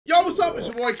what's up? It's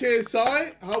your boy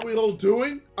KSI. How we all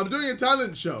doing? I'm doing a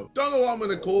talent show. Don't know what I'm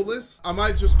gonna call this. I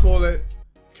might just call it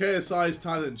KSI's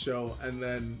talent show and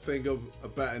then think of a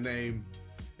better name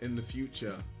in the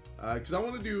future. Because I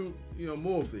want to do,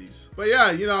 more of these. But yeah,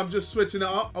 I'm just switching it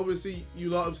up. Obviously, you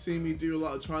lot have seen me do a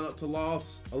lot of try not to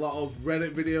laughs, a lot of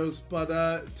Reddit videos. But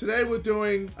today we're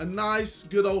doing a nice,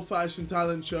 good old-fashioned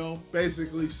talent show.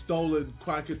 Basically stolen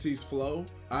Quackerty's flow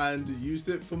and used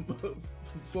it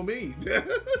for me.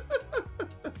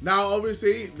 Now,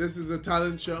 obviously, this is a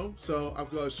talent show, so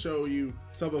I've got to show you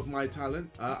some of my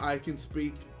talent. I can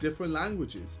speak different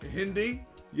languages. Hindi.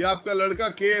 ये आपका लड़का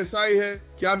KSI है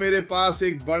क्या मेरे पास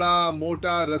एक बड़ा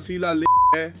मोटा रसीला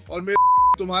है और मेरे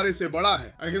तुम्हारे से बड़ा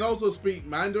है ？I can also speak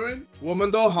Mandarin. 我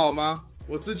们都好吗？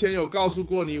我之前有告诉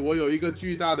过你我有一个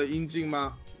巨大的阴茎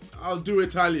吗？ I'll do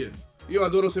Italian. Io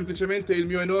adoro semplicemente il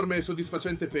mio enorme e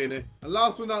soddisfacente pene. And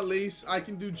last but not least, I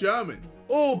can do German.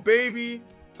 Oh Baby,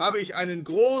 habe ich einen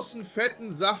großen,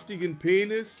 fetten, saftigen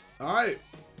Penis? Alright,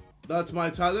 that's my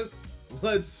talent.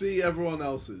 Let's see everyone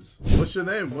else's. What's your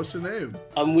name? What's your name?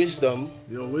 I'm Wisdom.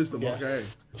 You're Wisdom, Yeah. okay.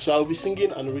 So I'll be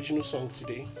singing an original song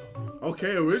today.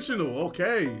 Okay, original,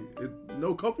 okay.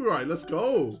 No copyright, let's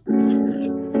go.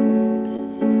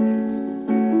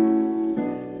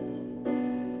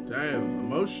 Damn,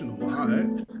 emotional, alright.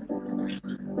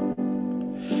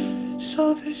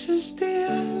 So this is the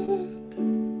end.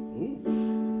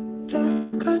 Ooh. The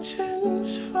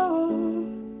curtains fall.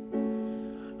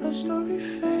 A story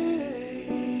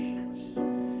fades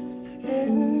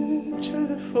into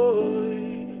the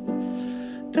void.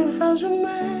 The vows were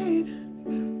made.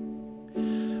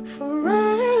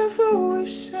 Forever we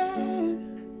said.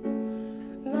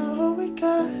 Now all we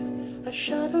got are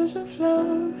shadows of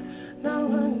love. Now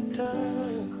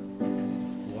undone.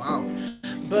 Wow.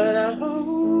 But I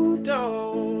hold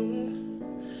on.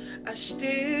 I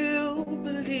still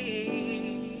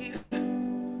believe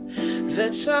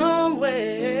that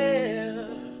somewhere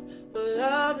we'll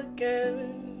love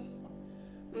again.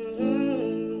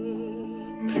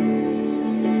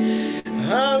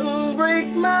 Unbreak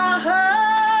my heart.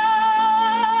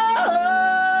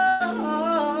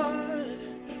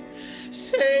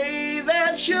 Say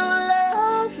that you'll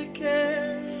love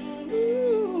again.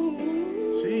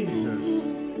 Jesus.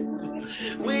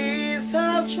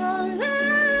 Without your love,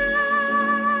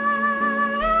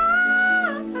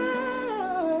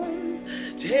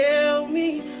 tell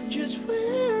me just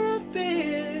where I've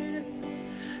been.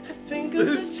 I think of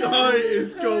This the guy times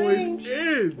is going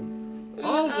in.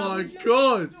 Oh my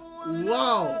god.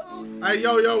 Wow. Hey,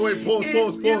 yo, wait, pause it,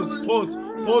 bro. Pause.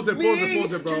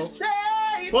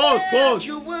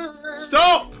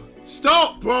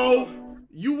 Stop, bro.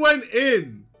 You went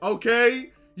in,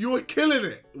 okay? You were killing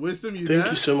it. Wisdom, you there?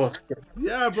 Thank you so much.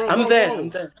 Yeah, bro. I'm bro, there. bro. I'm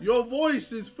there. Your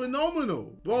voice is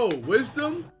phenomenal. Bro,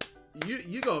 Wisdom,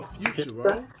 you got a future,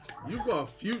 bro. You've got a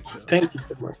future. Thank you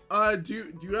so much.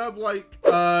 Do you have like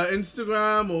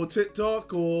Instagram or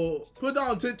TikTok, or put that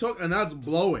on TikTok and that's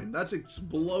blowing. That's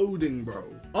exploding, bro.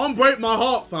 Unbreak my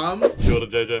heart, fam. Kia ora,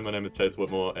 JJ. My name is Chase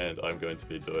Whitmore, and I'm going to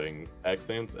be doing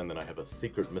accents, and then I have a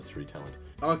secret mystery talent.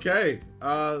 Okay,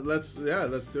 let's do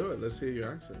it. Let's hear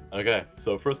your accent. Okay,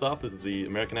 so first off, this is the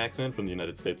American accent from the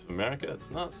United States of America.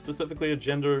 It's not specifically a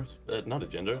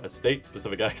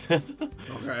state-specific accent,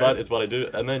 Okay. but it's what I do.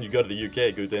 And then you go to the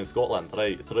UK, go down Scotland,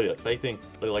 right? It's really exciting.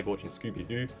 Really like watching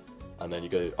Scooby-Doo. And then you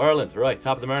go Ireland, right?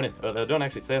 Top of the morning. They don't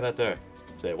actually say that there.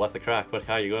 Say, what's the crack?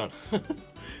 How are you going?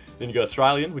 Then you go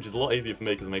Australian, which is a lot easier for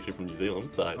me because I'm actually from New Zealand,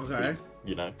 so it's Okay.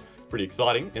 pretty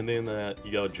exciting. And then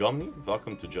you go Germany.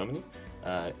 Welcome to Germany.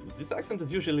 This accent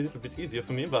is usually a little bit easier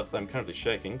for me, but I'm currently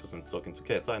shaking because I'm talking to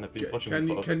KSI and I've been watching him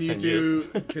for over 10 years.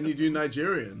 Can you do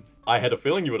Nigerian? I had a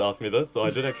feeling you would ask me this, so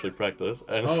I did actually practice.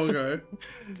 And Oh, okay.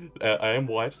 I am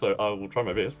white, so I will try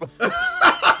my best.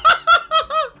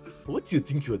 What do you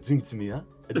think you are doing to me, huh?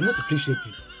 I do not appreciate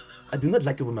it. I do not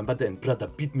like it when my mother and brother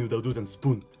beat me without wooden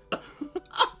spoon.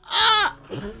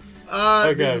 Needs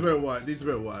a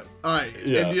bit of what? Alright,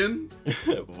 Yeah. Indian?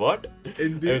 What?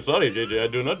 Indian? I'm sorry, JJ, I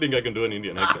do not think I can do an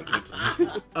Indian accent.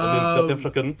 And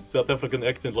then South African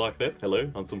accent like that. Hello,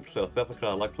 I'm from South Africa,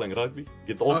 I like playing rugby.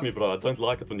 Get off me, bro, I don't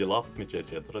like it when you laugh at me,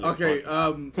 JJ. It's really Okay,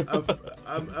 fun.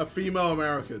 a female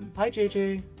American. Hi,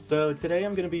 JJ. So today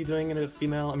I'm going to be doing a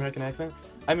female American accent.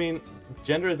 I mean,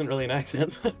 gender isn't really an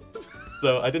accent.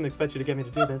 So I didn't expect you to get me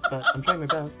to do this, but I'm trying my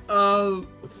best.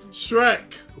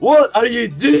 Shrek. What are you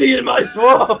doing in my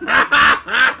swamp?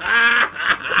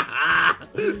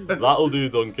 That'll do,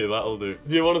 Donkey, that'll do.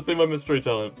 Do you want to see my mystery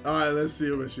talent? Alright, let's see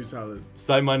your mystery talent.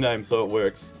 Say my name so it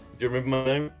works. Do you remember my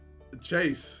name?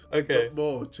 Chase. Okay.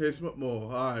 Whitmore. Chase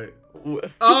Whitmore. Alright. W-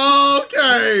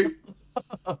 Okay.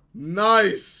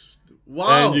 Nice.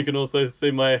 Wow. And you can also see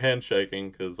my hand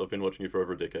shaking because I've been watching you for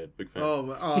over a decade. Big fan.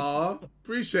 Oh,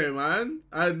 appreciate it, man.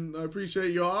 And I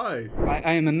appreciate your eye.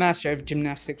 I am a master of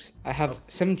gymnastics. I have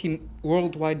 17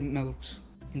 worldwide medals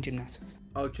in gymnastics.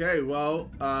 Okay,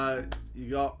 well, you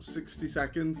got 60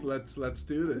 seconds. Let's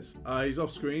do this. He's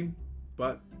off screen,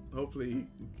 but hopefully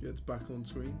he gets back on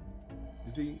screen.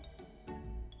 Is he?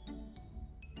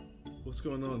 What's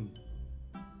going on?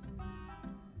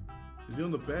 Is he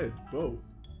on the bed? Bro.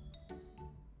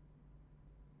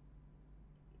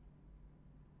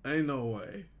 Ain't no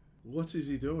way. What is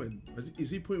he doing? Is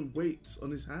he putting weights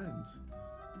on his hands?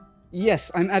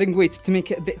 Yes, I'm adding weights to make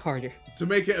it a bit harder. To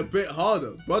make it a bit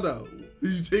harder? Brother, are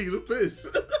you taking a piss?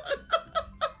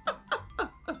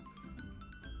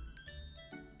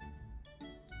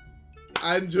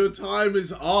 And your time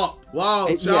is up.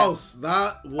 Wow, Charles,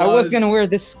 that was... I was gonna wear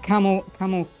this camel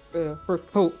fur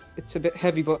coat. It's a bit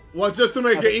heavy, but... Well, just to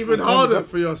make it even harder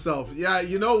for yourself. Yeah,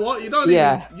 you know what? You don't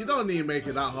need to make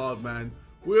it that hard, man.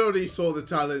 We already saw the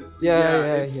talent.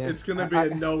 It's gonna be a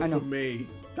no for me.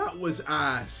 That was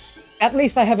ass. At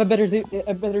least I have a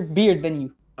better beard than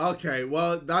you. Okay,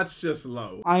 well, that's just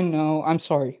low. I know. I'm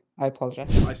sorry. I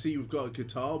apologize. I see you've got a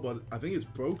guitar, but I think it's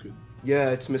broken. Yeah,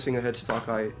 it's missing a headstock.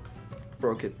 I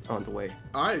broke it on the way.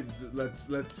 Alright,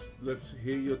 let's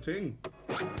hear your ting.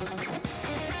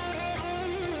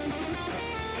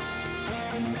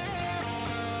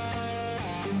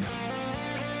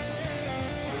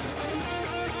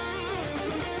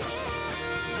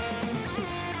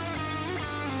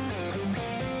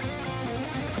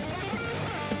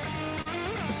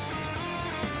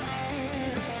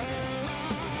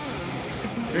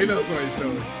 He knows what he's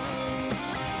doing.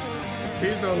 He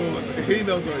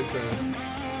knows what he's doing.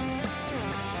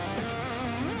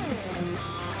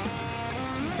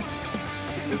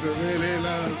 Is it really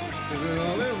love? Is it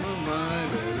all in my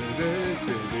mind?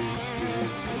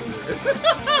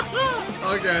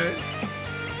 Okay.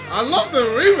 I love the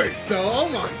remix though. Oh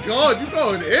my god, you're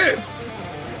going in.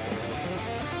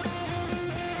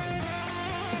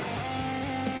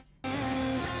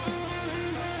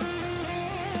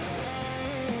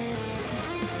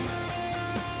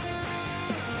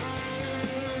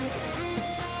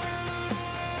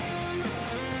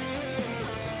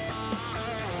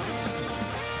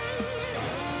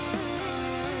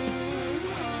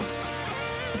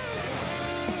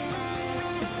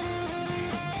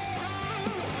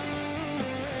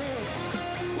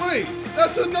 Wait,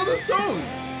 that's another song.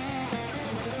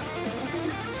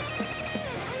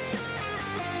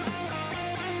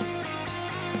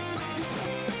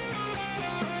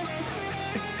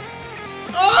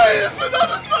 Oh, it's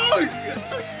another song.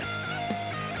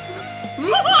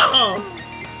 Wow.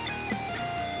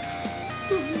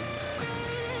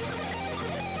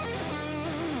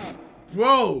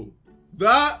 Bro,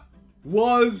 that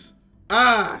was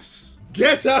ass.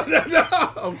 Get out of there!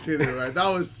 I'm kidding, right? That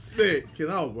was sick. You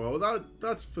know, bro,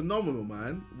 that's phenomenal,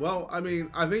 man. Well, I mean,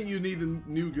 I think you need a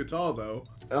new guitar, though.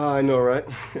 I know, right?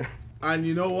 And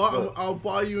you know what? I'll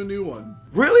buy you a new one.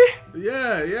 Really?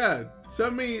 Yeah.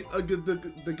 Send me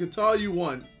the guitar you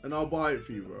want, and I'll buy it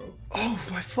for you, bro. Oh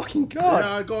my fucking god!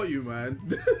 Yeah, I got you, man.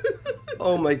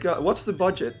 Oh my god, what's the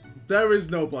budget? There is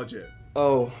no budget.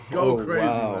 Oh, Go crazy,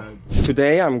 wow. man.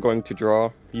 Today I'm going to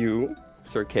draw you,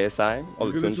 Sir KSI.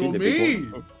 You're gonna draw me?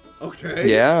 Okay.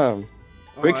 Yeah.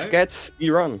 Quick Alright. sketch, speed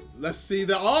run. Let's see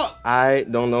the art. I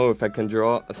don't know if I can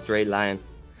draw a straight line.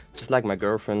 Just like my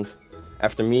girlfriend.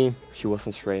 After me, she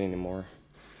wasn't straight anymore.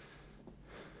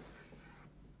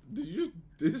 Did you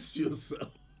diss yourself?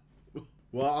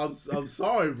 Well, I'm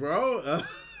sorry, bro.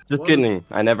 Just kidding.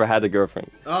 I never had a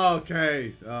girlfriend.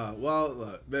 Okay. Well,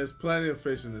 look, there's plenty of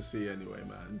fish in the sea anyway,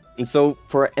 man. And so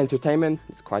for entertainment,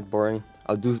 it's quite boring.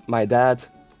 My dad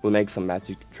will make some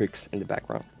magic tricks in the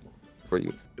background for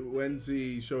you. When's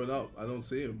he showing up? I don't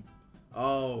see him.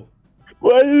 Oh.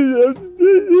 Why is that?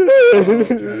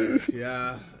 Okay.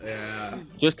 Yeah.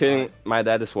 Just kidding. My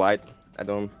dad is white. I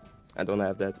don't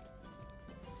have that.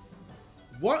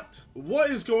 What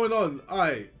is going on?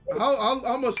 Alright.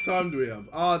 How much time do we have?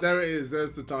 Ah, there it is.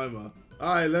 There's the timer.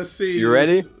 Alright, let's see. You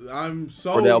ready? I'm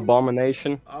so... For the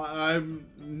abomination? I'm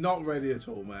not ready at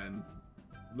all, man.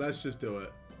 Let's just do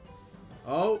it.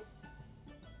 Oh,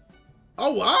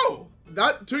 wow.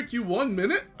 That took you 1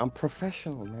 minute? I'm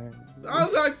professional, man.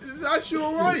 That's actually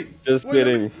alright. Just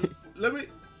kidding. Let me...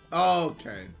 Oh,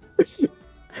 okay.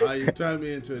 You turned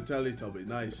me into a Teletubby.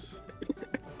 Nice.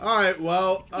 Alright,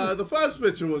 well, the first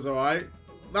picture was alright.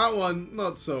 That one,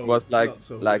 not so. Was like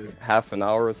good. half an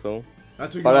hour or so.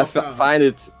 That took But you half an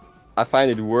hour. I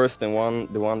find it worse than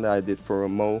the one that I did for a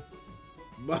Mo.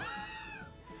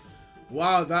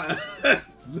 Wow, that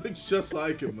looks just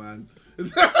like him, man.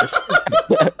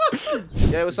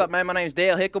 Yeah, what's up, man? My name's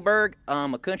Dale Hickleberg.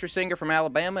 I'm a country singer from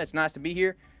Alabama. It's nice to be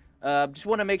here. Just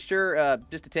want to make sure,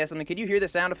 just to test something. Can you hear the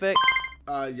sound effect?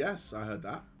 Yes, I heard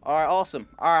that. All right, awesome.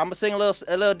 All right, I'm gonna sing a little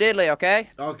diddly, okay?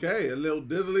 Okay, a little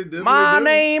diddly diddly. My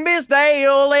name is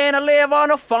Dale, and I live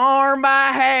on a farm.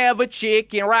 I have a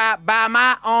chicken right by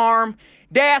my arm.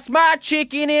 That's my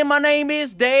chicken, and my name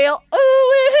is Dale.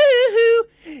 Ooh,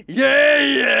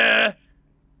 yeah.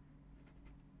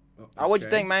 What'd you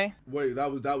think, man? Wait,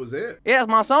 that was it? Yeah, it's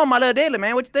my song, my little diddly,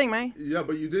 man. What you think, man? Yeah,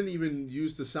 but you didn't even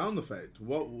use the sound effect.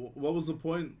 What was the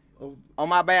point of? Oh,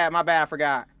 my bad, I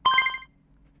forgot.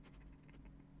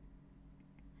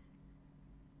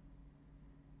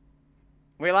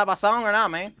 You like my song or not,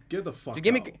 man? Get the fuck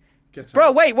give me, out. Get bro,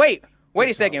 out. wait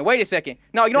a second.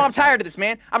 No, you know I'm tired of this,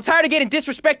 man. I'm tired of getting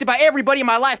disrespected by everybody in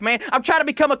my life, man. I'm trying to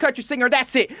become a country singer.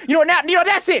 That's it.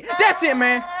 That's it,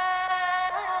 man.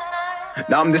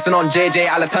 Now I'm dissing on JJ,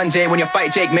 Alatunje. When you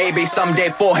fight Jake, maybe someday.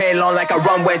 Forehead long like a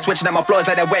runway, switching up my floors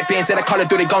like the wet beans in a Call of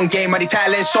Duty gun game. Money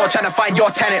talent show, trying to find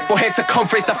your talent. For head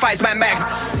circumference, the fight's Mad Max.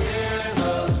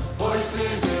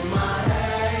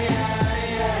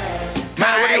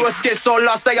 Man, when you get so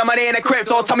lost, I got money in a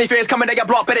crypto. Tommy fears coming, they get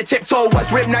blocked by the tiptoe.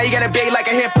 What's ripped now? You get a big like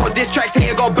a hippo. Distract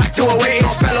here, go back to a waiting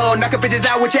fellow. Knock a bitches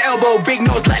out with your elbow. Big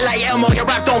nose like Elmo. Your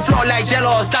rap don't flow like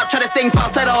Jello. Stop trying to sing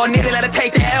falsetto. Need to let it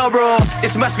take the L, bro.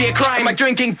 This must be a crime. My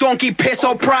drinking donkey piss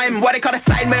or prime. Why they call the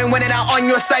side man when it out on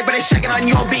your side, but they shaking on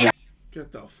your beat.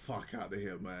 Get the fuck out of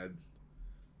here, man.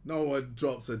 No one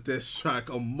drops a diss track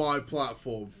on my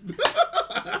platform.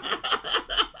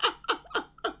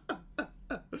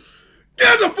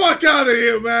 Get the fuck out of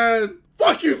here, man!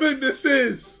 Fuck you think this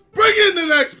is? Bring in the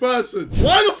next person.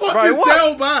 Why the fuck is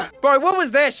Dale back? Bro, what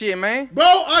was that shit, man? Bro,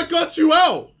 I got you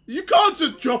out. You can't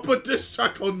just drop a diss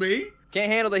track on me.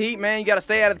 Can't handle the heat, man. You gotta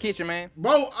stay out of the kitchen, man.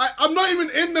 Bro, I'm not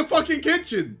even in the fucking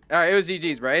kitchen. All right, it was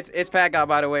GG's, bro. It's Pat God,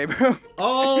 by the way, bro.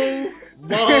 Oh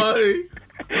my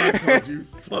God, you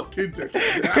fucking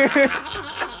dickhead.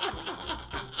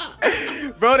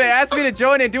 Bro, they asked me to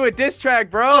join and do a diss track,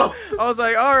 bro. I was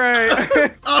like, all right.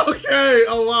 Okay,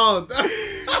 oh wow.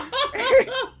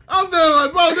 I'm there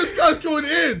like, bro, this guy's going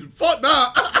in. Fuck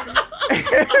that.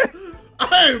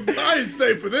 I ain't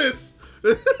staying for this.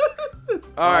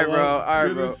 All right, bro. All right,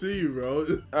 good bro. Good to see you, bro.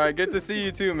 All right, good to see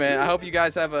you too, man. I hope you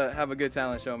guys have a good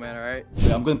talent show, man. All right.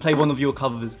 Yeah, I'm gonna play one of your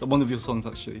covers, one of your songs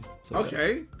actually. So,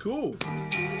 okay, yeah. Cool.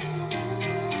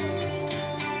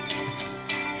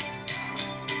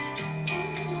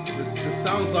 This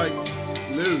sounds like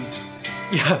Lose.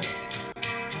 Yeah.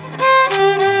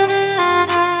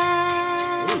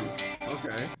 Ooh,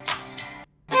 okay.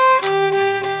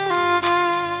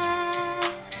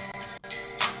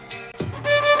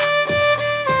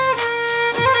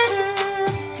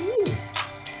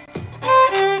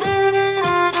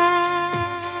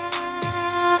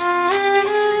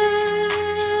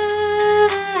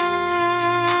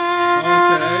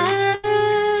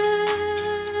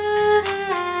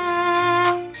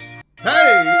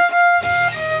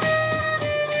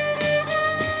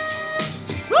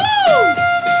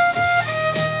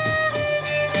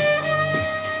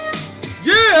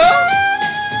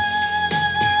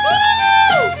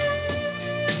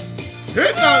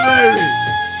 Hit that lady!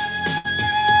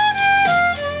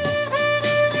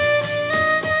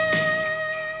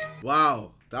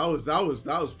 Wow,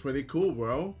 that was pretty cool,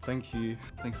 bro. Thank you.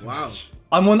 Thanks so wow. much.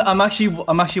 I'm actually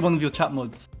one of your chat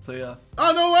mods. So yeah.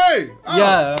 Oh no way! Oh.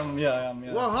 Yeah, I am.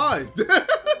 Yeah. Well, hi.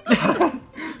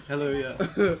 Hello, yeah.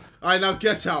 Alright, now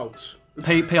get out.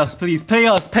 Pay us, please. Pay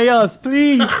us,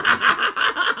 please.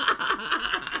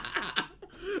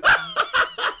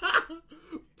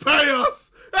 Pay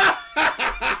us!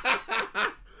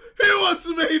 He wants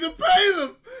me to pay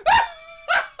them!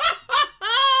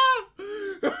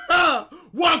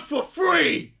 Work for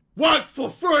free! Work for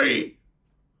free!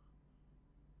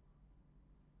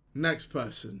 Next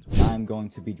person. I'm going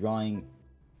to be drawing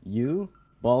you,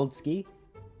 Baldski,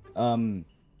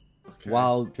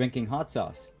 while drinking hot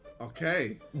sauce.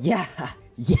 Okay. Yeah.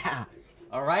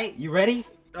 Alright, you ready?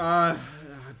 I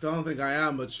don't think I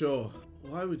am, but sure.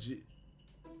 Why would you...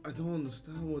 I don't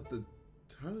understand what the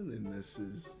talent in this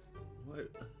is. Why...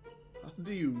 How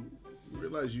do you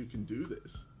realize you can do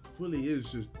this? Fully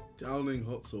is just downing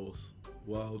hot sauce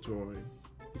while drawing.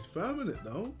 He's firming it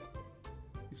though.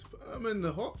 He's firming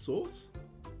the hot sauce.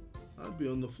 I'd be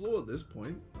on the floor at this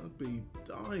point. I'd be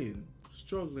dying,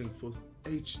 struggling for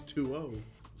H2O,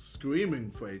 screaming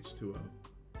for H2O,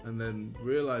 and then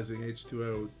realizing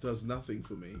H2O does nothing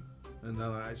for me, and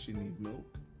then I actually need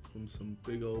milk from some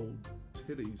big old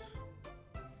titties.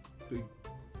 Big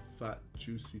fat,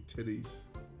 juicy titties.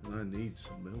 And I need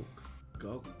some milk.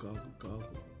 Goggle, goggle, goggle.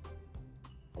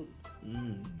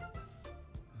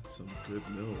 That's some good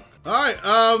milk. Alright,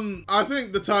 I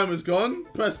think the time is gone.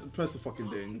 Press the fucking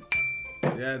ding.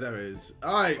 Yeah, there is.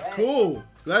 Alright, cool.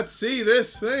 Let's see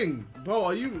this thing. Bro,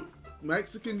 are you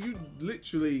Mexican? You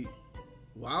literally...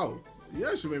 Wow. You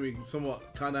actually made me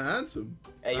somewhat kind of handsome.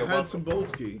 Hey, a handsome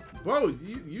Bolski. Bro,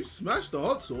 you smashed the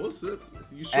hot sauce.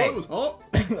 You sure it was hot?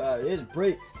 It's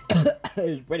pretty...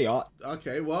 it's pretty hot.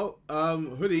 Okay, well,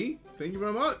 Hoodie, thank you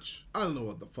very much. I don't know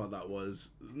what the fuck that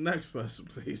was. Next person,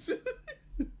 please.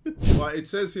 But it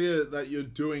says here that you're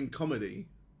doing comedy.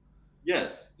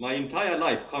 Yes, my entire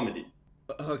life comedy.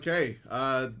 Okay,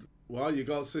 well, you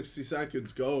got 60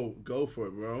 seconds. Go for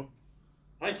it, bro.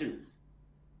 Thank you.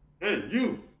 Hey,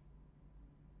 you!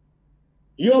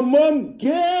 Your mom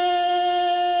gay!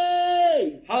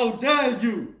 How dare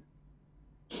you!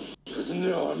 Because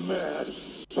now I'm mad.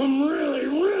 I'm really,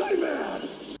 really mad.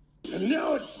 And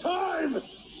now it's time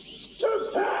to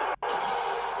pass!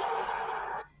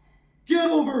 Get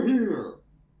over here!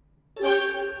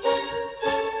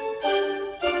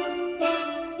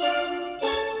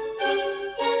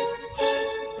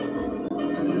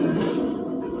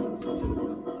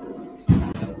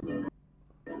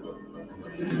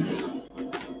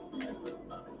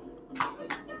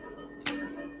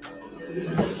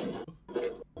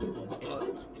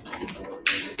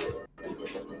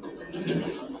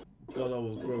 God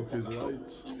almost broke his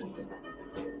lights.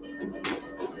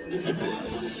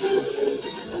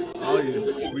 Oh,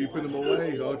 you're sweeping them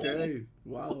away. Okay.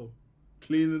 Wow.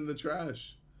 Cleaning the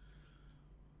trash.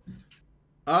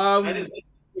 That is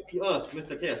the earth,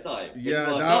 Mr. KSI.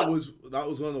 Yeah, that was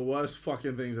one of the worst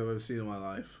fucking things I've ever seen in my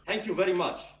life. Thank you very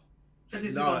much.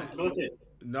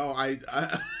 No, I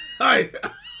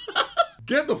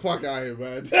get the fuck out of here,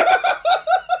 man.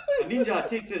 A ninja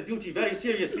takes his duty very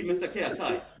seriously, Mr.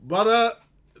 KSI. But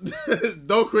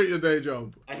don't quit your day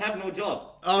job. I have no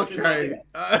job. Okay.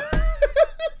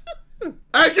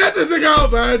 Hey, get this thing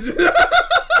out, man.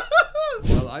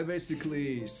 Well, I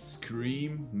basically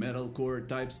scream metalcore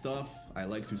type stuff. I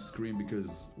like to scream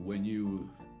because when you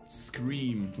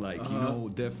scream, like, you know,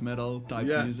 death metal type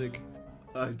music.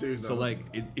 I do know. So like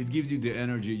it gives you the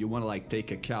energy you want to like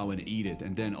take a cow and eat it,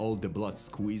 and then all the blood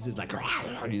squeezes like,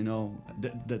 you know.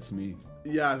 That's me.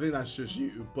 Yeah, I think that's just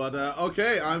you. But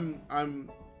okay, I'm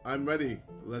ready.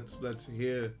 Let's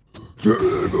hear.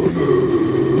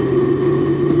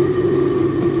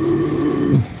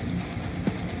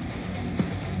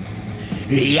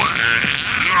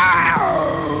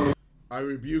 I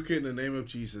rebuke it in the name of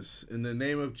Jesus. In the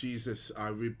name of Jesus, I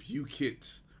rebuke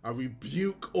it. I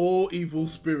rebuke all evil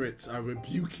spirits. I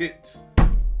rebuke it.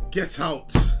 Get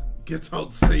out. Get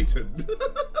out, Satan.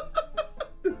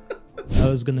 I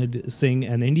was gonna sing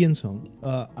an Indian song.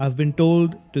 I've been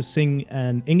told to sing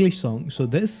an English song. So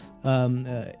this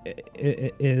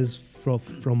is from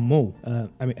Mo.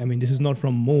 I mean, this is not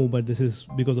from Mo, but this is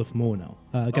because of Mo now.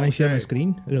 Can I share my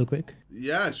screen real quick?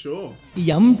 Yeah, sure.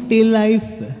 Yumpty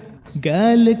life,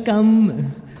 girl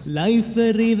come, life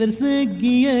reverse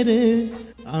gear.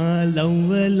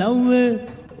 Love,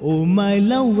 oh my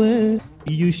love,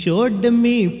 you showed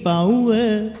me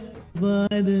power.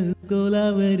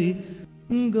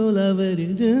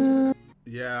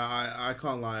 Yeah, I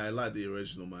can't lie. I like the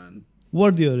original, man.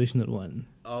 What the original one?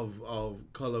 Of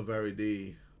Color Very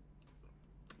D.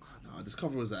 Oh, no, this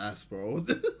cover was ass, bro.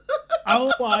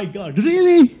 Oh my god,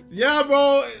 really? Yeah,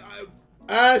 bro.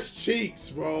 Ass cheeks,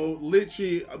 bro.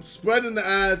 Literally, I'm spreading the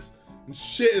ass. And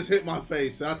shit has hit my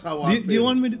face. That's how I feel. Do you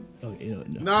want me to? Okay, no.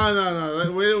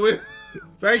 No. We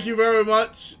thank you very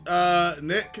much,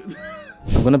 Nick.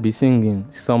 I'm gonna be singing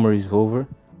 "Summer Is Over,"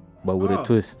 but with a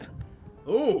twist.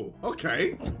 Oh,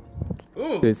 okay.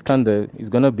 So it's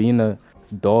gonna be in a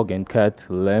dog and cat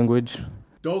language.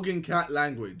 Dog and cat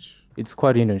language. It's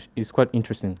quite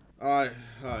interesting. All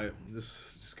right.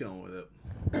 Just get on with it.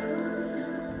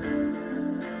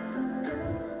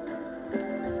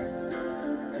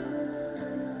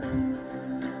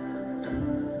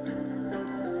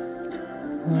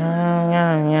 Meow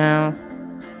meow meow.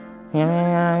 Meow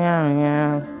meow meow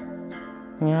meow.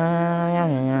 Meow meow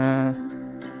meow.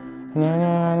 Meow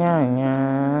meow meow.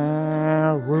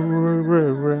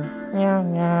 Meow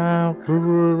meow. Meow meow.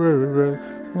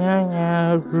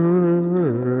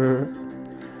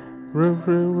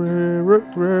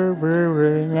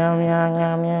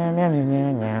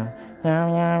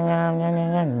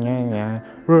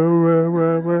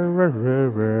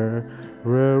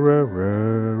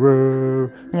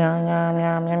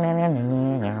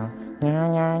 Meow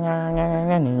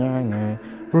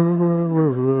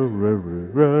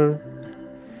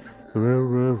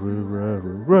Oh,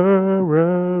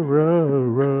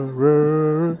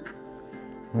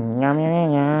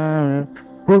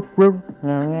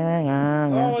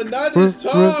 and that is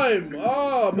time!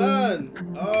 Oh, man!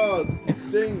 Oh,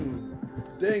 ding.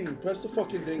 Ding. Press the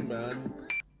fucking ding, man.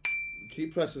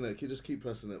 Keep pressing it. Just keep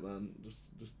pressing it, man. Just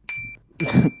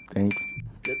Thanks.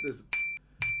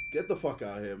 Get the fuck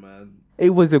out of here, man. It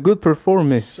was a good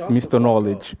performance, Shut the Mr. fuck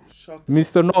Knowledge. up. Shut the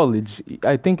Mr. Knowledge,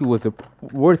 I think it was a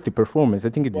worthy performance. I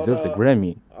think it deserves a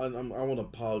Grammy. I want to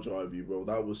pile drive you, bro.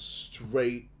 That was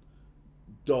straight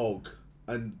dog.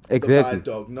 And Exactly. the bad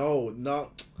dog. No.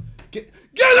 Get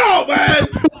out, man!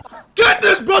 Get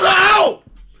this brother out!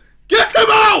 Get him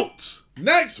out!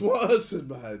 Next person,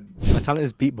 man. My talent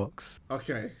is beatbox.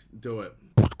 Okay, do it.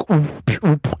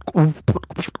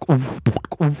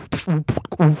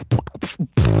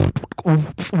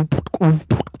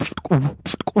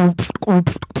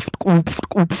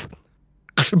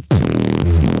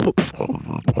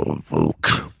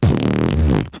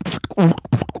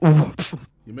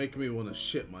 You're making me want to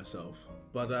shit myself.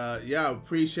 But yeah, I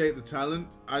appreciate the talent.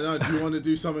 I know, do you want to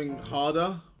do something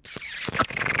harder?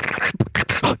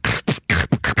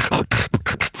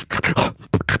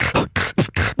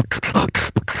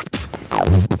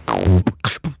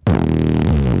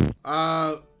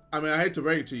 I mean, I hate to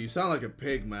break it to you. You sound like a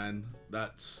pig, man.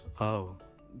 That's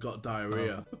got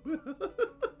diarrhea.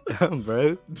 Damn,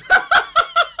 bro.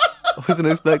 I wasn't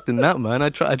expecting that, man. I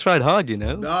tried hard, you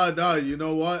know. No, you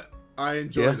know what? I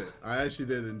enjoyed it. I actually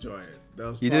did enjoy it.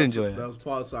 You did enjoy it. That was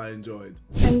parts I enjoyed.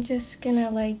 I'm just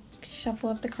gonna like shuffle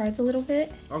up the cards a little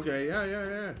bit. Okay,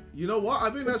 yeah. You know what?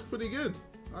 I think that's pretty good.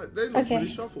 They look pretty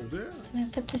shuffled, yeah. I'm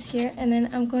gonna put this here, and then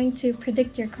I'm going to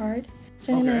predict your card.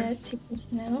 So I'm gonna take this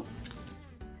now,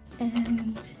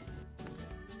 and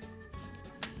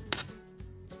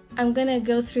I'm gonna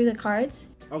go through the cards,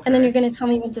 and then you're gonna tell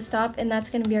me when to stop, and that's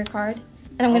gonna be your card,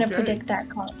 and I'm gonna predict that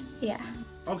card. Yeah.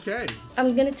 Okay.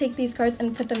 I'm gonna take these cards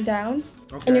and put them down,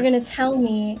 and you're gonna tell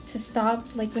me to stop,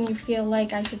 like when you feel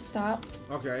like I should stop.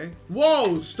 Okay.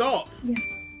 Whoa! Stop. Yeah.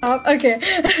 Oh, okay.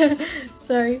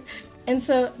 Sorry. And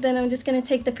so then I'm just gonna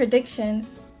take the prediction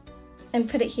and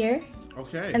put it here.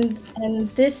 Okay. And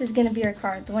this is gonna be your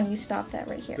card, the one you stopped at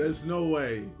right here. There's no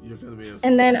way you're gonna be able to.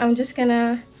 And then I'm just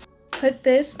gonna put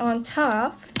this on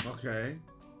top. Okay.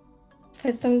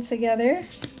 Put them together.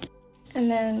 And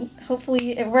then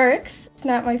hopefully it works.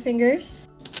 Snap my fingers.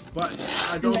 But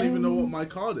I don't even know what my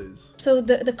card is. So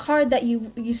the card that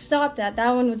you stopped at,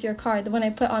 that one was your card, the one I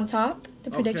put on top,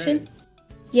 the prediction. Okay.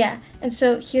 Yeah, and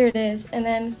so here it is, and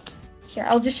then here,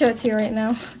 I'll just show it to you right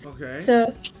now. Okay.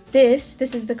 So this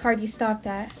is the card you stopped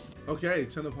at. Okay,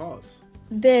 10 of hearts.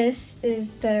 This is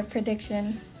the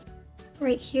prediction.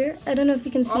 Right here. I don't know if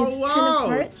you can see it's 10 of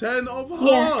hearts. 10 of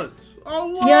Yeah. hearts. Oh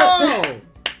wow!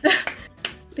 Yep.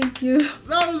 Thank you.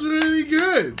 That was really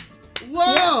good.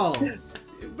 Wow! Yeah.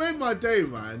 It made my day,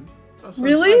 man. That's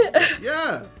really?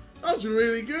 Yeah, that was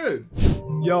really good.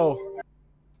 Yo.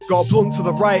 Got blunt to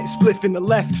the right, spliff in the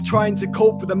left, trying to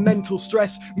cope with the mental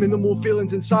stress. Minimal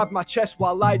feelings inside my chest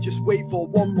while I just wait for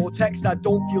one more text. I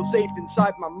don't feel safe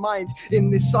inside my mind in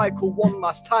this cycle one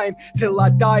last time. Till I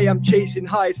die I'm chasing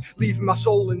highs, leaving my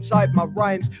soul inside my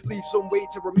rhymes. Leave some way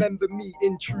to remember me,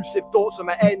 intrusive thoughts of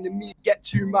my enemy get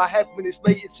to my head when it's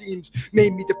late it seems.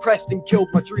 Made me depressed and killed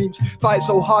my dreams. Fight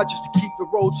so hard just to keep the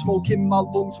road, smoke in my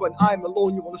lungs when I'm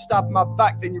alone. You wanna stab my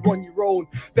back, then you're on your own.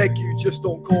 Beg you, just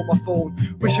don't call my phone.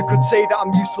 Wish I could say that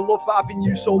I'm used to love, but I've been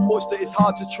used so much that it's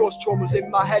hard to trust. Trauma's in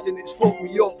my head and it's fucked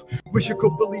me up. Wish I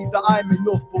could believe that I'm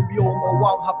enough, but we all know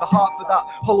I don't have the heart for that.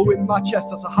 Hollow in my chest,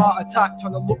 that's a heart attack.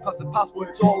 Trying to look past the past, but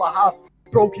it's all I have.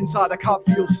 Broke inside, I can't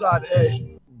feel sad,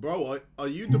 eh? Bro, are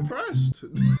you depressed?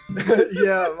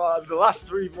 Yeah, man. The last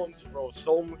 3 months, bro,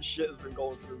 so much shit has been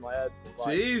going through my head.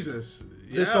 Like, Jesus.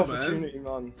 This yeah, opportunity,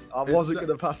 man. I wasn't going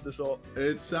to pass this up.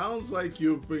 It sounds like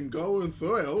you've been going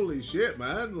through it. Holy shit,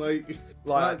 man. Like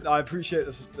I appreciate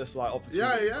this like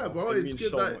opportunity. Yeah, bro. It's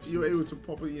good so that you're able to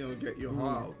properly, get your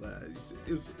heart out there.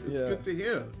 It's good to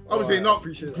hear. Oh, Obviously, not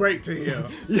great to hear.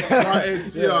 But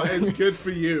it's it's good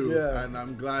for you. Yeah. And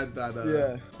I'm glad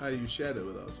that you shared it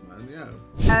with us, man.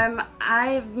 Yeah.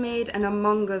 I've made an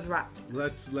Among Us rap.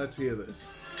 Let's hear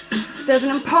this. There's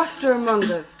an imposter among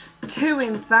us, 2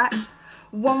 in fact.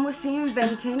 One was seen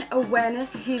venting,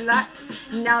 awareness he lacked.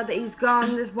 Now that he's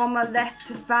gone, there's one more left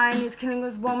to find. He's killing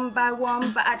us one by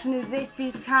one, but acting as if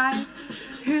he's kind.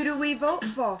 Who do we vote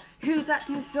for? Who's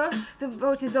acting sus? The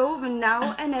vote is over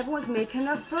now, and everyone's making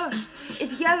a fuss.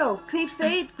 It's yellow, clean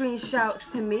fade, green shouts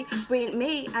to me, but ain't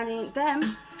me and ain't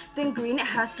them. then green it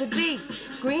has to be.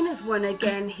 Green has won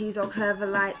again, he's all clever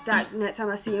like that. Next time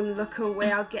I see him look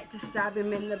away, I'll get to stab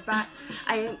him in the back.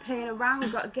 I ain't playing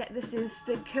around, gotta get this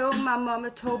insta-kill. My mama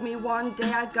told me one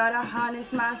day I gotta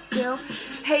harness my skill.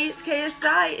 Hey, it's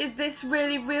KSI, is this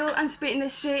really real? I'm spitting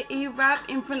this shitty rap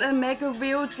in front of Mega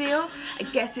Real Deal. I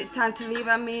guess it's time to leave,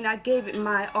 I mean I gave it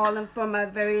my all, and for my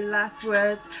very last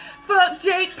words, fuck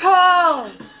Jake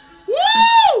Paul!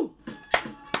 Woo!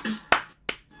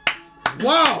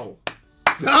 Wow!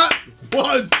 That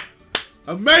was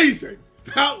amazing!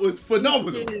 That was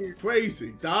phenomenal!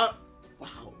 Crazy! That,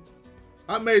 wow.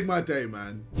 That made my day,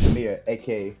 man. Amir,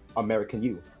 aka American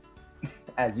You,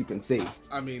 as you can see.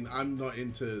 I mean, I'm not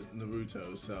into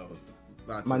Naruto, so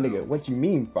that's my nigga, what you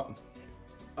mean from?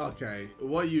 Okay,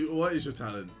 what is your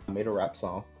talent? I made a rap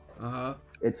song. Uh-huh.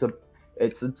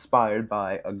 It's inspired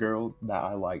by a girl that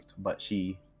I liked, but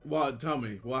she... What? Tell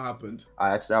me, what happened?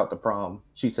 I asked her out to prom.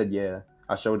 She said yeah.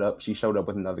 I showed up. She showed up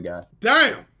with another guy.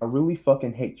 Damn! I really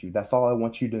fucking hate you. That's all I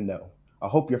want you to know. I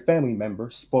hope your family member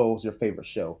spoils your favorite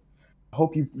show. I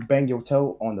hope you bang your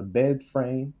toe on the bed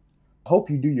frame. I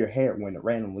hope you do your hair when it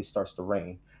randomly starts to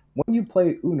rain. When you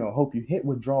play Uno, I hope you hit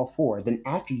with draw 4. Then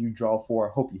after you draw 4,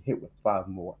 I hope you hit with 5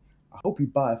 more. I hope you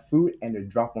buy food and it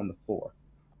drop on the floor.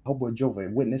 I hope a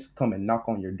Jehovah's Witness come and knock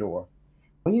on your door.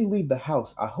 When you leave the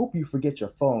house, I hope you forget your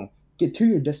phone, get to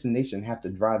your destination, and have to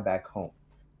drive back home.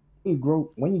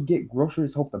 When you get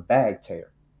groceries, hope the bag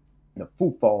tear, and the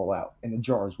food fall out, and the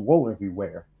jars roll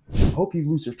everywhere. I hope you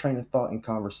lose your train of thought in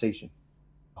conversation.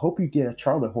 I hope you get a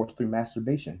Charlie horse through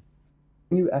masturbation.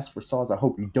 When you ask for sauce, I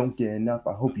hope you don't get enough.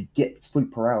 I hope you get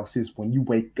sleep paralysis when you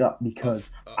wake up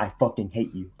because I fucking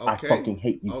hate you. Okay. I fucking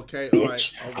hate you. Okay,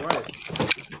 bitch. all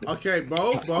right. Okay,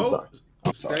 bro.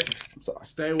 I'm sorry.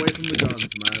 Stay away from the guns,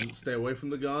 man. Stay away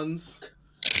from the guns.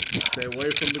 Stay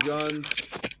away from the guns.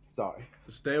 Sorry.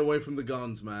 Stay away from the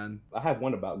guns, man. I have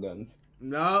one about guns.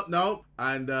 No.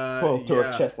 And, 12 to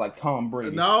her chest like Tom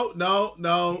Brady. No.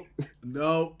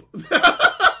 Nope.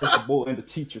 It's the bull and the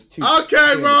teachers too.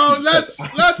 Okay, bro. Let's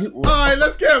all right.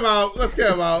 Let's get him out. It's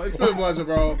been a pleasure,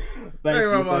 bro. Thank you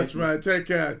very much, man. Take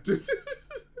care.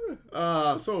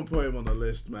 Someone put him on the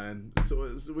list, man. So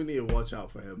we need to watch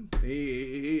out for him.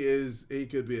 He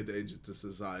could be a danger to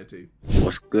society.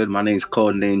 What's good? My name's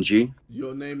Codename G.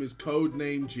 Your name is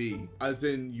Codename G, as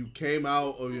in you came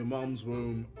out of your mom's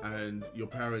womb and your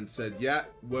parents said, "Yeah,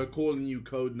 we're calling you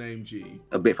Codename G."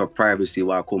 A bit for privacy,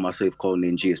 why I call myself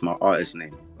Codename G. It's my artist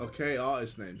name. Okay,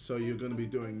 artist name. So you're gonna be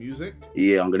doing music?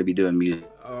 Yeah, I'm gonna be doing music.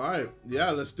 All right.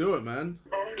 Yeah, let's do it, man.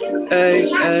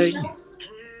 Hey.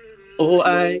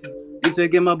 Oh, you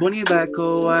said get my bunny back,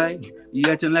 oh, you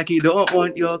acting like you don't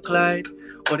want your Clyde.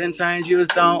 All them times you was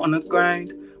down on the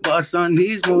grind, but our son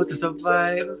needs more to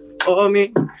survive. Oh,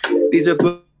 me, these are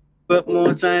put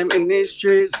more time in these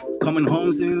streets. Coming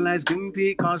home seeing like Green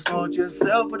Pea, can't smoke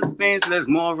yourself with the pain, so there's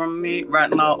more on me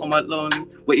right now on my lonely.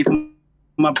 Waiting for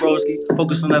my broski,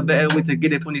 focus on a better way to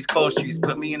get it on these cold streets.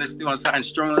 Put me in the stew on something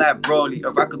strong like Broly. A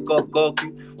rock could go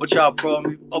Goku. Watch out, bro.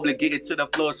 Me obligated to the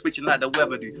floor, switching like the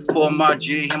weather do. For my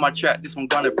G, hear my track, this one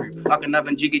gonna prove. I can have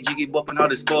a jiggy bopping how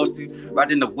they supposed to.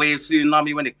 Riding the wave,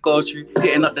 tsunami when it goes through.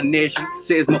 Hitting up the nation,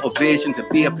 say it's motivation to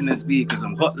be up in the speed, cause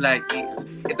I'm hot like eaters.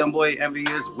 Hit them boy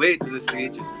envious, wait to the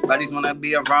speeches. Bodies wanna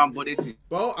be around, but it's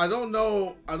Bro, I don't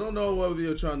know whether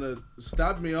you're trying to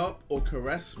stab me up or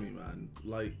caress me, man.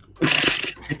 Like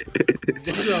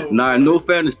Nah, no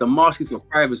fairness, the mask is for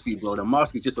privacy, bro. The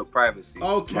mask is just for privacy.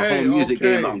 Okay, my whole music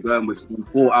game I'm going with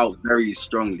fall out very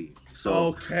strongly.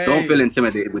 So don't feel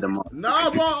intimidated with the mask. Nah,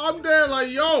 bro, I'm there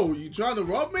like, yo, you trying to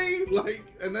rob me? Like,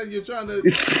 and then you're trying to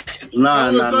nah.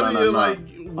 like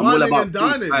I'm all about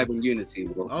dining. Peace, and unity,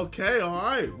 bro. Okay, all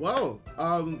right. Well,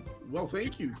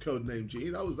 thank you, Codename G.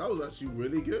 That was actually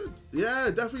really good. Yeah,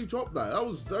 definitely drop that.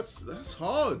 That's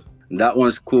hard. That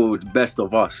one's called Best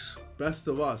of Us. Best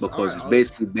of Us. Because it's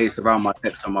basically based around my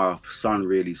ex and my son,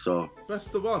 really, so.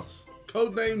 Best of Us.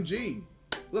 Codename G.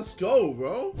 Let's go,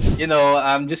 bro. You know,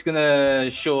 I'm just gonna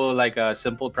show like a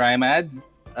simple Prime ad.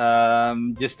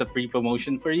 Just a free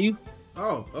promotion for you.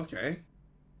 Oh, okay.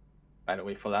 By the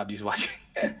way, Falabi's watching.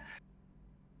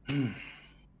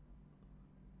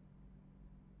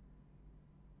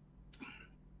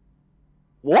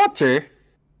 Water?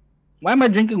 Why am I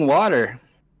drinking water?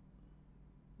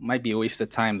 Might be a waste of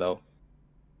time though.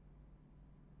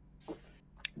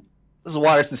 This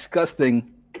water's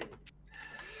disgusting.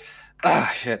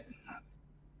 Ah, shit.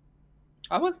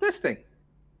 How about this thing?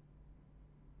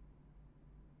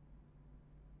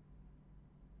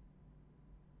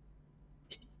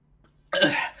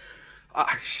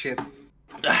 Ah, shit.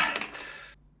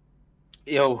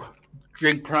 Yo,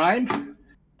 drink Prime.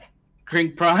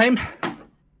 Drink Prime.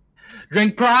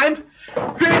 Drink Prime.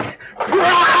 Drink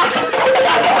Prime.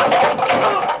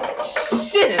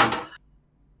 Shit.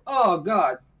 Oh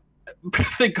God. I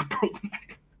think I broke my.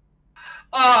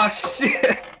 Oh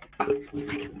shit.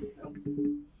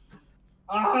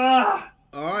 Ah.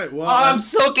 All right. Well, I'm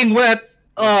soaking wet.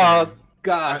 Oh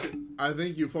God. I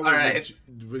think you probably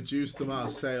reduced the amount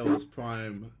of sales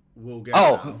Prime will get.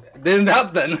 Oh, didn't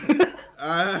help then.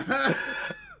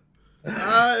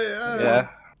 Yeah.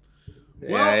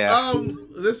 Well, yeah.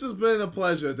 This has been a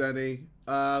pleasure, Denny.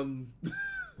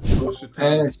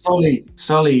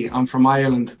 Sully, I'm from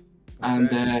Ireland,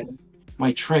 and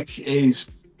my trick is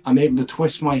I'm able to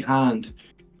twist my hand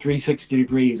 360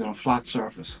 degrees on a flat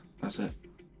surface. That's it.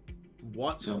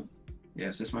 What? So,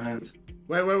 yes, it's my hand.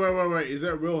 Wait. Is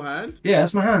that a real hand? Yeah,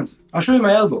 that's my hand. I'll show you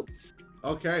my elbow.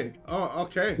 Okay. Oh,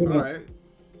 okay. All right.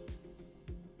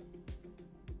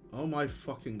 Oh my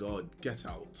fucking God. Get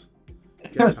out.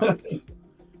 Get out.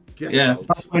 Get out.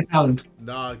 That's my talent.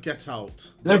 Nah, get out.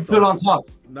 Never put on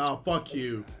top. Nah, fuck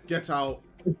you. Get out.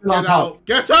 Get out.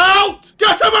 Get out!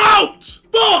 Get him out!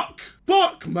 Fuck!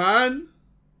 Fuck, man.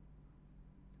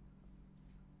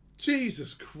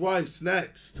 Jesus Christ,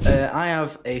 next. I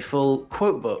have a full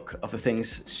quote book of the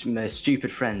things my stupid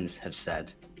friends have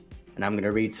said. And I'm going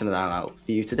to read some of that out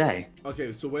for you today.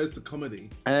 Okay, so where's the comedy?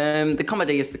 The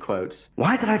comedy is the quotes.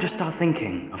 Why did I just start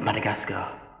thinking of Madagascar?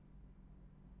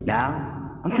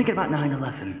 Now, I'm thinking about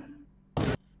 9/11.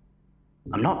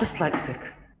 I'm not dyslexic.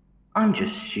 I'm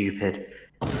just stupid.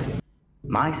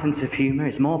 My sense of humor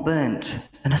is more burnt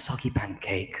than a soggy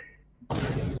pancake.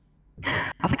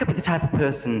 I think I'd be the type of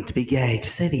person to be gay, to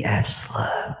say the F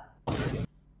slur.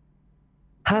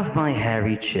 Have my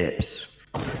hairy chips.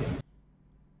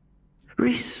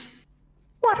 Reese,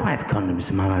 why do I have condoms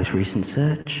in my most recent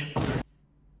search?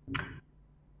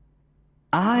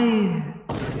 I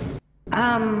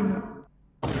am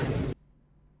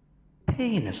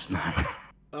penis man.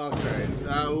 Okay,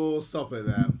 we'll stop it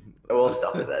there. We'll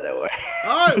stop it there, don't worry.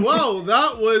 Alright, well,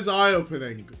 that was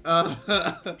eye-opening.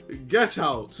 Get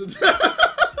out.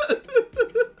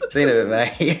 See you in a bit,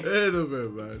 mate. In a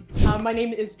bit, man. My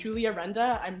name is Julia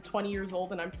Renda. I'm 20 years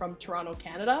old and I'm from Toronto,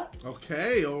 Canada.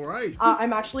 Okay, alright.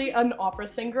 I'm actually an opera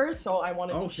singer, so I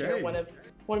wanted to share one of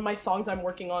my songs I'm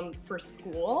working on for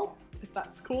school, if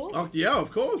that's cool. Oh, yeah,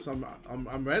 of course. I'm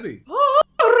ready.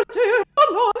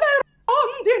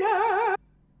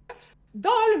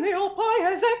 Dal mio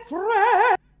paese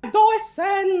freddo e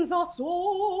senza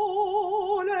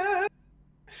sole,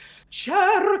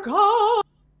 cercando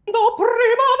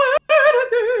primavere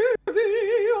di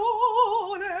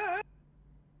viole,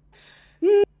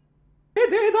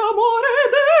 ed d'amore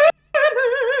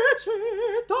delle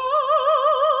città,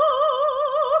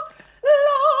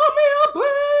 la mia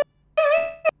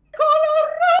piccola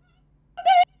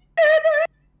rondine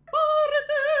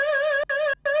parte,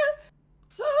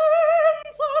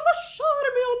 senza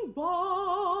lasciarmi un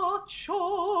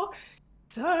bacio,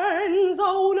 senza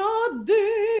un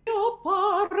addio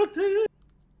parte.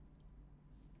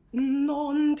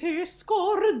 Non ti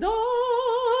scordar di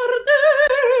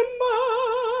me,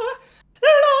 la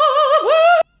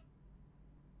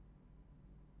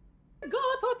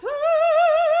te.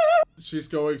 She's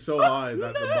going so high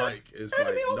that the mic is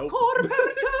like, nope. Non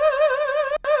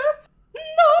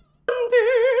ti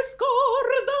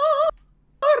scordar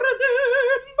di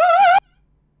me.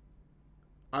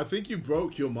 I think you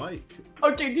broke your mic.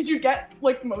 Okay, did you get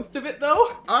like most of it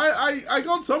though? I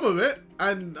got some of it,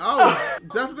 and I was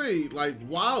definitely like,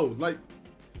 wow, like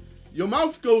your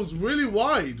mouth goes really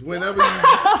wide whenever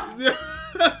you.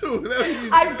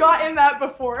 I've gotten that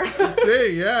before.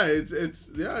 See, yeah, it's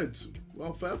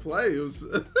well, fair play. It was.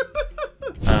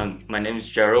 My name is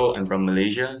Gerald. I'm from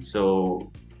Malaysia,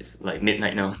 so it's like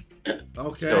midnight now.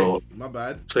 Okay, so my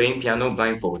bad. Playing piano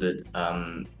blindfolded.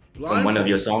 From one of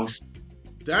your songs.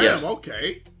 Damn. Yeah.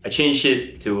 Okay. I changed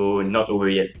it to Not Over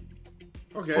Yet.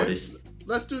 Okay. For this.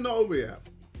 Let's do Not Over Yet.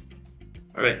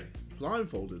 All right.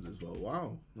 Blindfolded as well.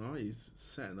 Wow. Oh, he's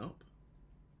setting up.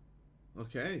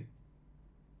 Okay.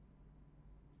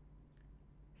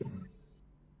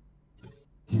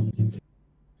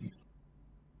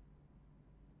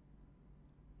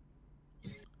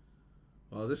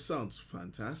 Well, this sounds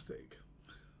fantastic.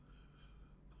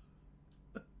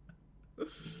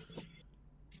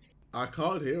 I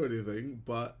can't hear anything,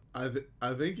 but I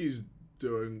think he's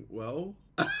doing well.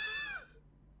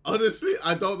 Honestly,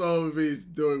 I don't know if he's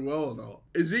doing well or not.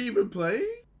 Is he even playing?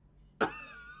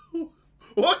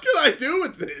 What can I do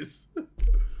with this?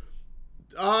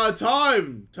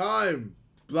 Time.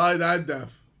 Blind and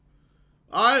deaf.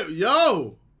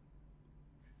 Yo!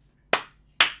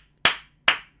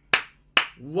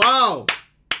 Wow.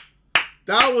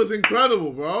 That was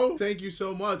incredible, bro. Thank you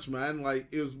so much, man. Like,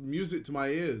 it was music to my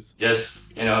ears.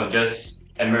 Just, just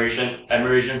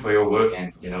admiration for your work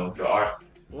and, your art.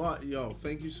 What? Yo,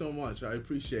 thank you so much. I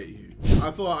appreciate you.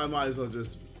 I thought I might as well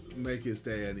just make his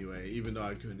day anyway, even though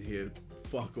I couldn't hear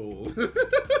fuck all.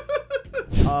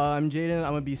 I'm Jaden.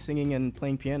 I'm gonna be singing and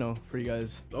playing piano for you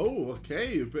guys. Oh,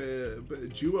 okay. A bit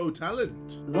of duo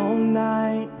talent. Long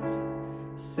nights,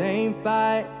 same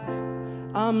fights.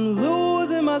 I'm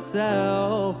losing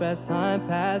myself as time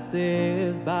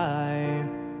passes by.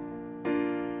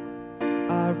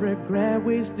 I regret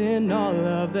wasting all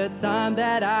of the time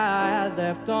that I had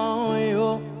left on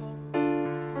you.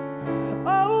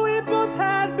 Oh, we both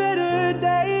had better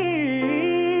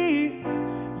days.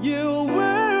 You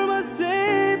were my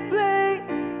safe place,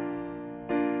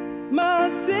 my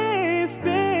safe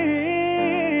space.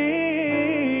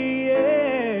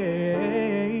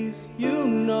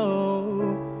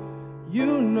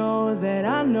 You know that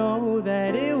I know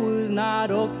that it was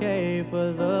not okay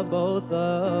for the both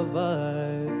of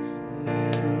us.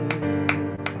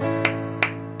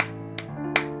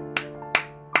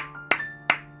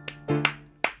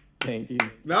 Thank you.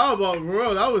 No, but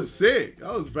bro, that was sick.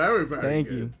 That was very, very Thank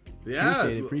good. you. Yeah.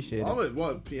 Appreciate it.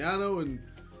 What, piano and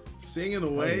singing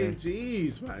away? Oh, yeah.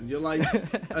 Jeez, man. You're like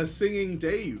a singing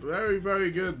Dave. Very,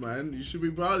 very good, man. You should be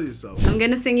proud of yourself. I'm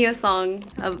gonna sing you a song,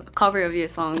 a cover of your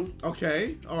song.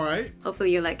 Okay, all right.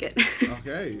 Hopefully you like it.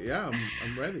 Okay, yeah,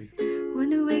 I'm ready.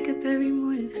 Wanna wake up every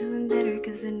morning feeling better,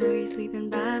 cause I know you're sleeping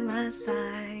by my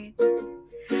side.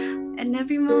 And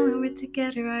every moment we're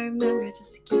together, I remember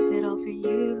just to keep it all for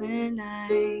you and I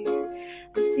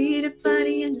see the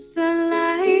body in the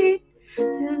sunlight,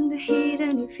 feeling the heat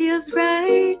and it feels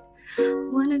right.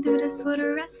 Wanna do this for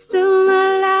the rest of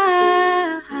my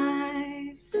life.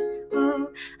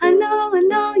 Oh, I know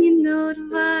you know the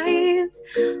vibe.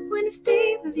 Wanna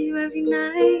stay with you every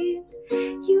night,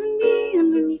 you and me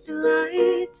underneath the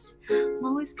lights. I'm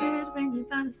always good when you're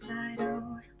by my side.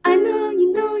 Oh, I know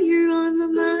you're on my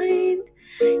mind.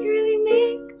 You really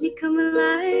make me come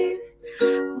alive.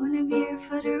 Wanna be here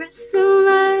for the rest of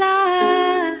my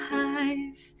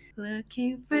life.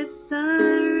 Looking for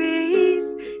sun rays,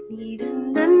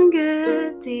 needing them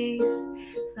good days.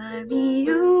 Fly me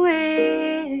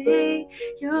away,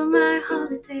 you're my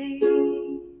holiday.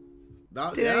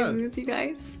 Did I lose you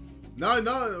guys? No,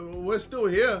 we're still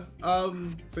here.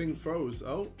 Thing froze.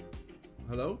 Oh,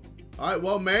 hello. All right,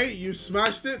 well, mate, you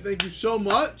smashed it. Thank you so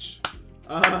much.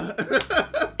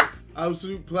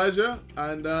 Absolute pleasure.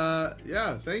 And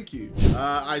yeah, thank you.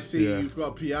 I see you've got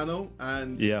a piano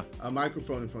and a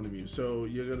microphone in front of you. So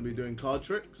you're going to be doing card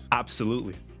tricks?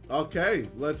 Absolutely. Okay,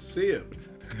 let's see it.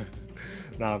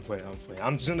 No, I'm playing.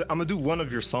 I'm gonna do one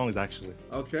of your songs, actually.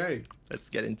 Okay. Let's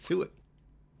get into it.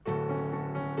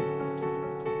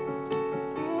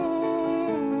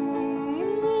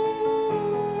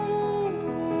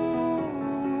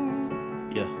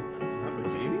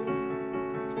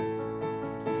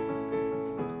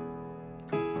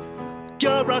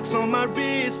 Your rocks on my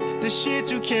wrist, the shit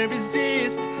you can't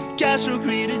resist. Cash for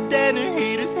greeted than the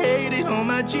haters hated on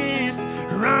my gist.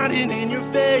 Riding in your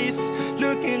face,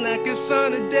 looking like a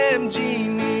son of damn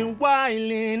genie.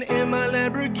 Wildin' in my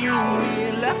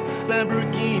Lamborghini, la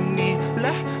Lamborghini,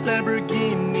 la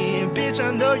Lamborghini. Bitch, I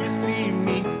know you see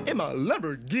me in my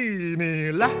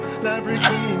Lamborghini, la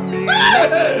Lamborghini, la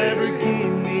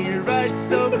Lamborghini. Right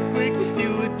so quick,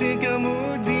 you would think I'm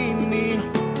Houdini.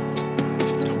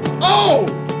 Oh,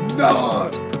 no!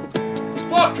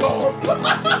 Fuck off!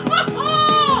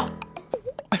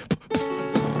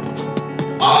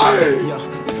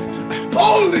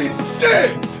 Holy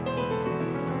shit!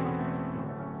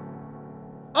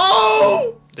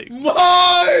 Oh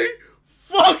my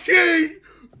fucking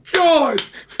god!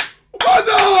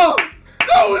 Brother!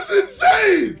 That was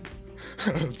insane!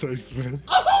 Thanks, man.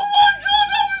 Oh my god,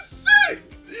 that was sick!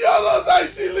 Yo, that was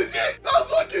actually legit! That was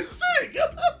fucking sick!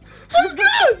 I'm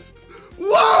gassed!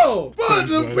 Wow! Bro,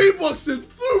 the beatboxing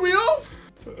threw me off!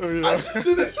 I just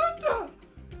didn't expect that!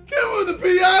 Came with the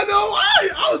piano!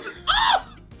 I was... The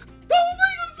whole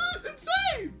thing was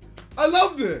insane! I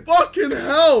loved it! Fucking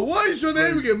hell! What is your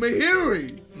name again?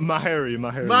 Mahiri? Mahiri.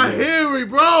 Mahiri,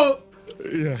 bro!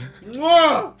 Yeah.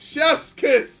 Mwah! Chef's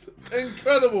kiss!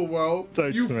 Incredible, bro!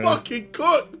 Thanks, you man. fucking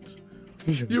cooked!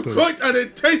 You cooked and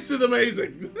it tasted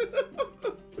amazing!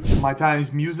 My talent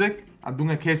is music. I'm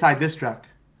doing a KSI diss track.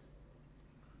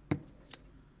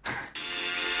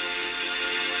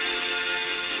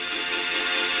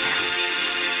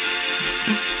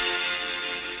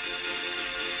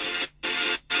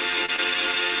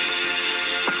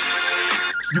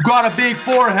 You got a big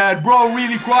forehead, bro,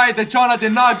 really quiet that Chana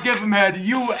did not give him head.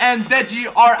 You and Deji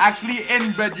are actually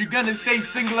inbred. You're gonna stay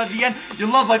single at the end. Your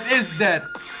love life is dead.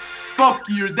 Fuck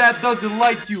you, your dad doesn't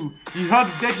like you. He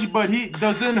hugs Deji, but he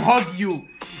doesn't hug you.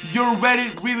 Your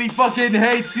Reddit really fucking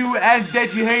hates you, and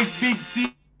Deji hates being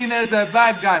seen as a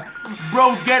bad guy.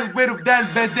 Bro, get rid of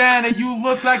that bandana. You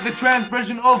look like the trans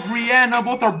version of Rihanna.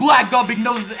 Both are black, got big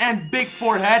noses and big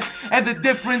forehead. And the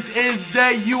difference is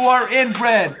that you are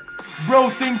inbred. Bro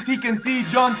thinks he can see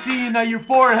John Cena. Your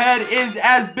forehead is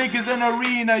as big as an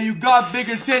arena. You got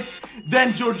bigger tits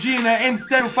than Georgina.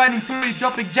 Instead of finding 3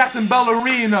 jumping Jackson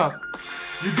ballerina.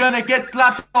 You're gonna get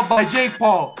slapped up by Jake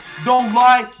Paul. Don't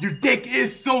lie, your dick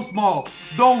is so small.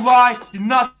 Don't lie, you're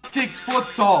not 6 foot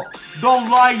tall. Don't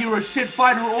lie, you're a shit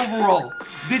fighter overall.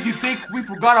 Did you think we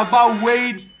forgot about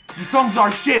Wade? Your songs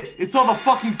are shit, it's all the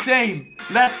fucking same.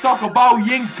 Let's talk about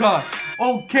Yinka.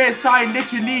 Oh, KSI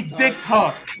literally dicked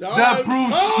her. That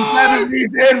proves his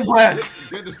family's inbred.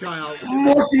 Get this guy out.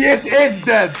 Morpheus is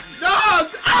dead. No!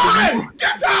 Hey!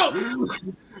 Get out!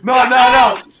 No.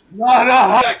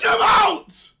 Get him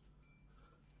out!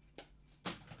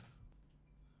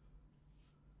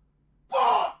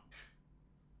 Fuck!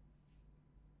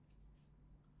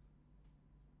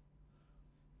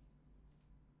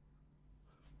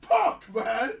 Fuck,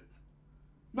 man!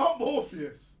 Not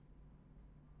Morpheus.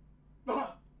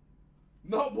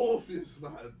 Not Morpheus,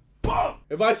 man. Fuck!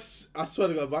 I swear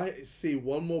to God, if I see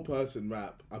one more person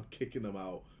rap, I'm kicking them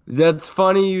out. That's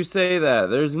funny you say that.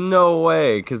 There's no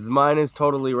way, because mine is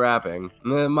totally rapping.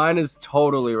 Mine is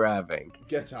totally rapping.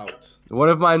 Get out. What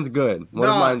if mine's good? What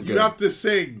if mine's good? You have to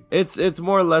sing. It's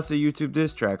more or less a YouTube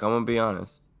diss track, I'm gonna be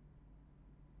honest.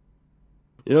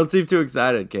 You don't seem too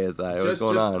excited, KSI. What's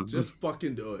going on? Just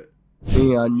fucking do it.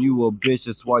 Me on you a bitch,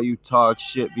 that's why you talk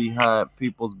shit behind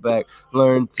people's back.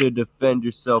 Learn to defend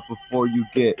yourself before you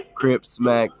get crip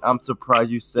smacked. I'm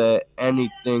surprised you said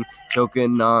anything.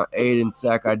 Choking on Aiden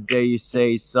Sack, I dare you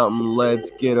say something. Let's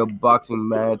get a boxing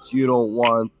match. You don't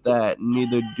want that,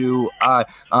 neither do I.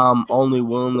 I'm only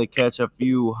willing to catch a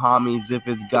few homies if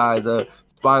it's guys. A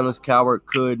spineless coward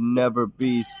could never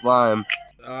be slime.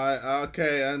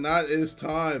 Okay, and that is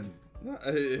time.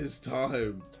 That is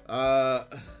time.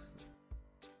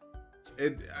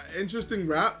 Interesting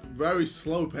rap, very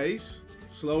slow pace,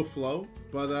 slow flow,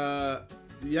 but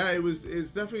yeah,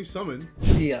 it's definitely something.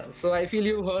 Yeah, so I feel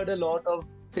you've heard a lot of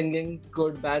singing,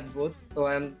 good, bad, both. So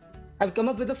I've come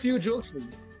up with a few jokes for you.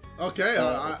 Okay,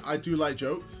 I do like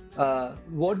jokes.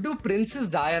 What do Princess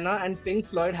Diana and Pink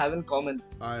Floyd have in common?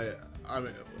 I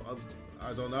mean,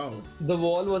 I don't know. The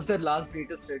Wall was their last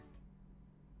greatest hit.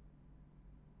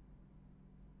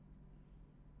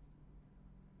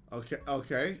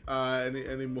 Okay.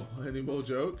 Any more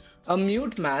jokes? A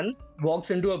mute man walks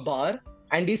into a bar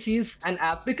and he sees an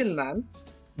African man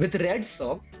with red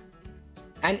socks,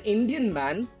 an Indian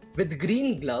man with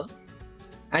green gloves,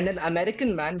 and an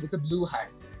American man with a blue hat.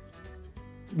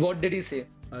 What did he say?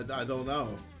 I don't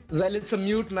know. Well, it's a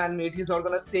mute man, mate. He's not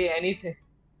gonna say anything.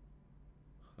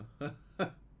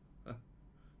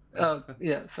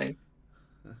 Yeah, fine.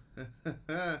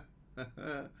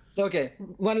 Okay,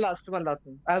 one last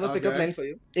thing. I have a pickup line for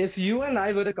you. If you and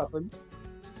I were a couple,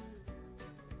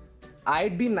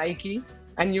 I'd be Nike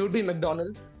and you'd be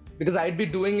McDonald's because I'd be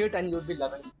doing it and you'd be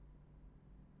loving it.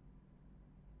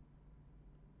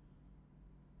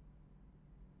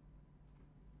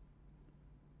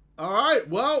 All right,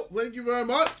 well, thank you very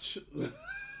much.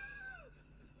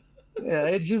 Yeah,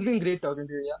 it's just been great talking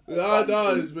to you. Yeah.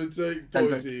 No, it's been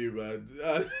talking to you, man.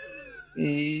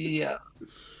 Yeah.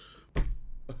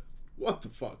 What the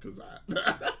fuck was that?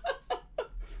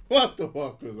 What the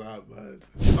fuck was that, man?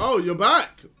 Oh, you're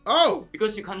back. Oh.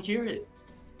 Because you can't hear it.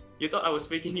 You thought I was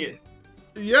faking it.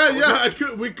 Yeah.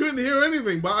 We couldn't hear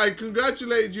anything, but I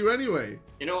congratulated you anyway.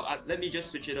 You know, let me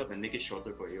just switch it up and make it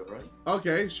shorter for you, alright?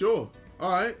 Okay, sure.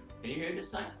 All right. Can you hear it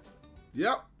this time?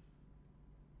 Yep.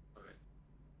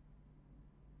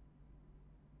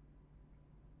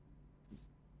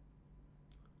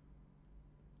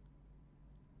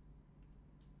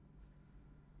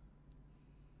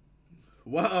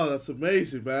 Wow, that's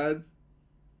amazing, man.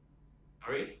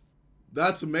 Alright?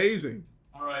 That's amazing.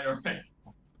 Alright.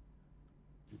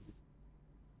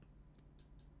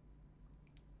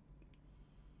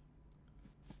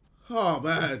 Oh,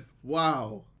 man.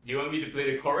 Wow. Do you want me to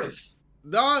play the chorus?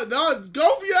 No,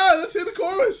 go for yeah. Let's hear the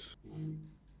chorus.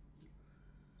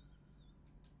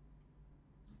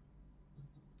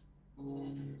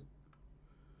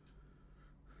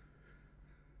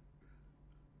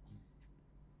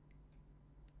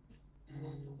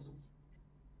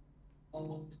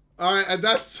 All right, and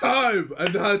that's time.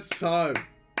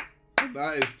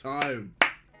 That is time.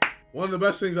 One of the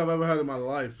best things I've ever heard in my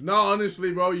life. No,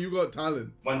 honestly, bro, you got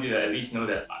talent. Want you to at least know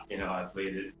that, you know, I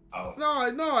played it out.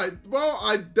 Well,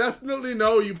 I definitely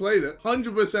know you played it.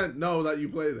 100% know that you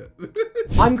played it.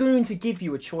 I'm going to give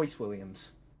you a choice,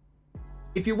 Williams.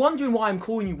 If you're wondering why I'm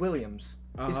calling you Williams,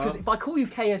 it's because if I call you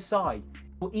KSI,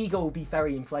 your ego will be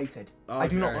very inflated. Okay. I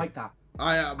do not like that.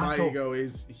 My ego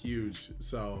is huge,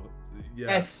 so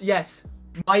yeah. Yes,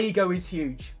 my ego is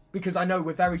huge because I know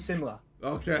we're very similar.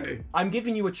 Okay. I'm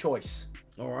giving you a choice.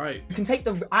 All right. You can take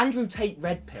the Andrew Tate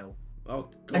red pill.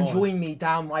 Oh, God. And join me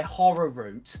down my horror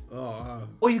route.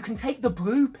 Or you can take the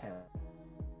blue pill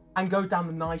and go down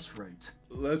the nice route.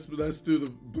 Let's do the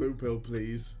blue pill,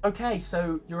 please. Okay,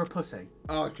 so you're a pussy.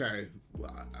 Okay.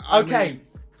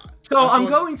 So I'm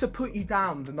going to put you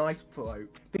down the nice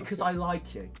route because I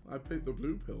like you. I picked the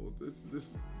blue pill.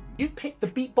 This. You picked the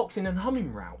beatboxing and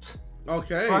humming route.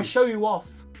 Okay. Or I show you off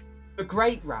the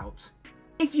great route.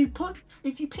 If you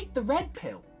picked the red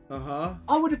pill,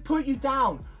 I would have put you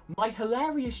down my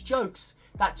hilarious jokes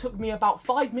that took me about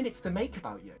 5 minutes to make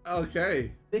about you.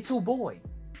 Okay. Little Boy,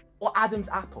 or Adam's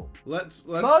Apple.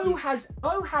 Mo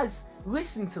has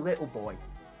listened to Little Boy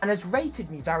and has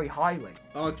rated me very highly.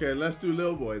 Okay, let's do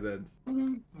Little Boy then.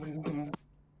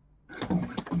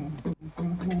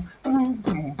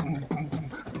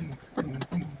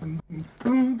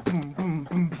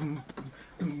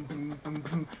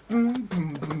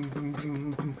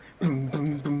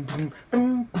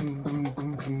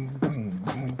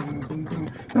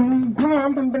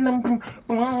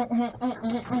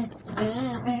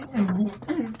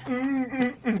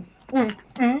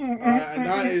 And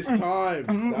that is time.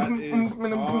 That is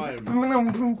time.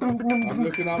 I'm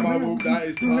looking at my room. That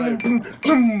is time.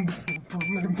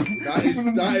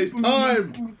 That is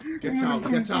time. Get out.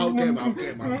 Get out. Get him out.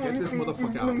 Get him out. Get this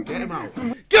motherfucker out. Get him out.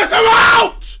 Get him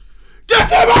out! Get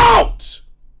him out!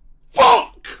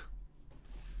 Fuck!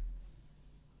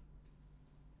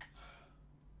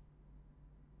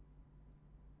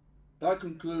 That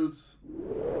concludes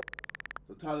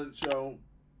the talent show.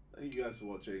 Thank you guys for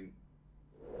watching.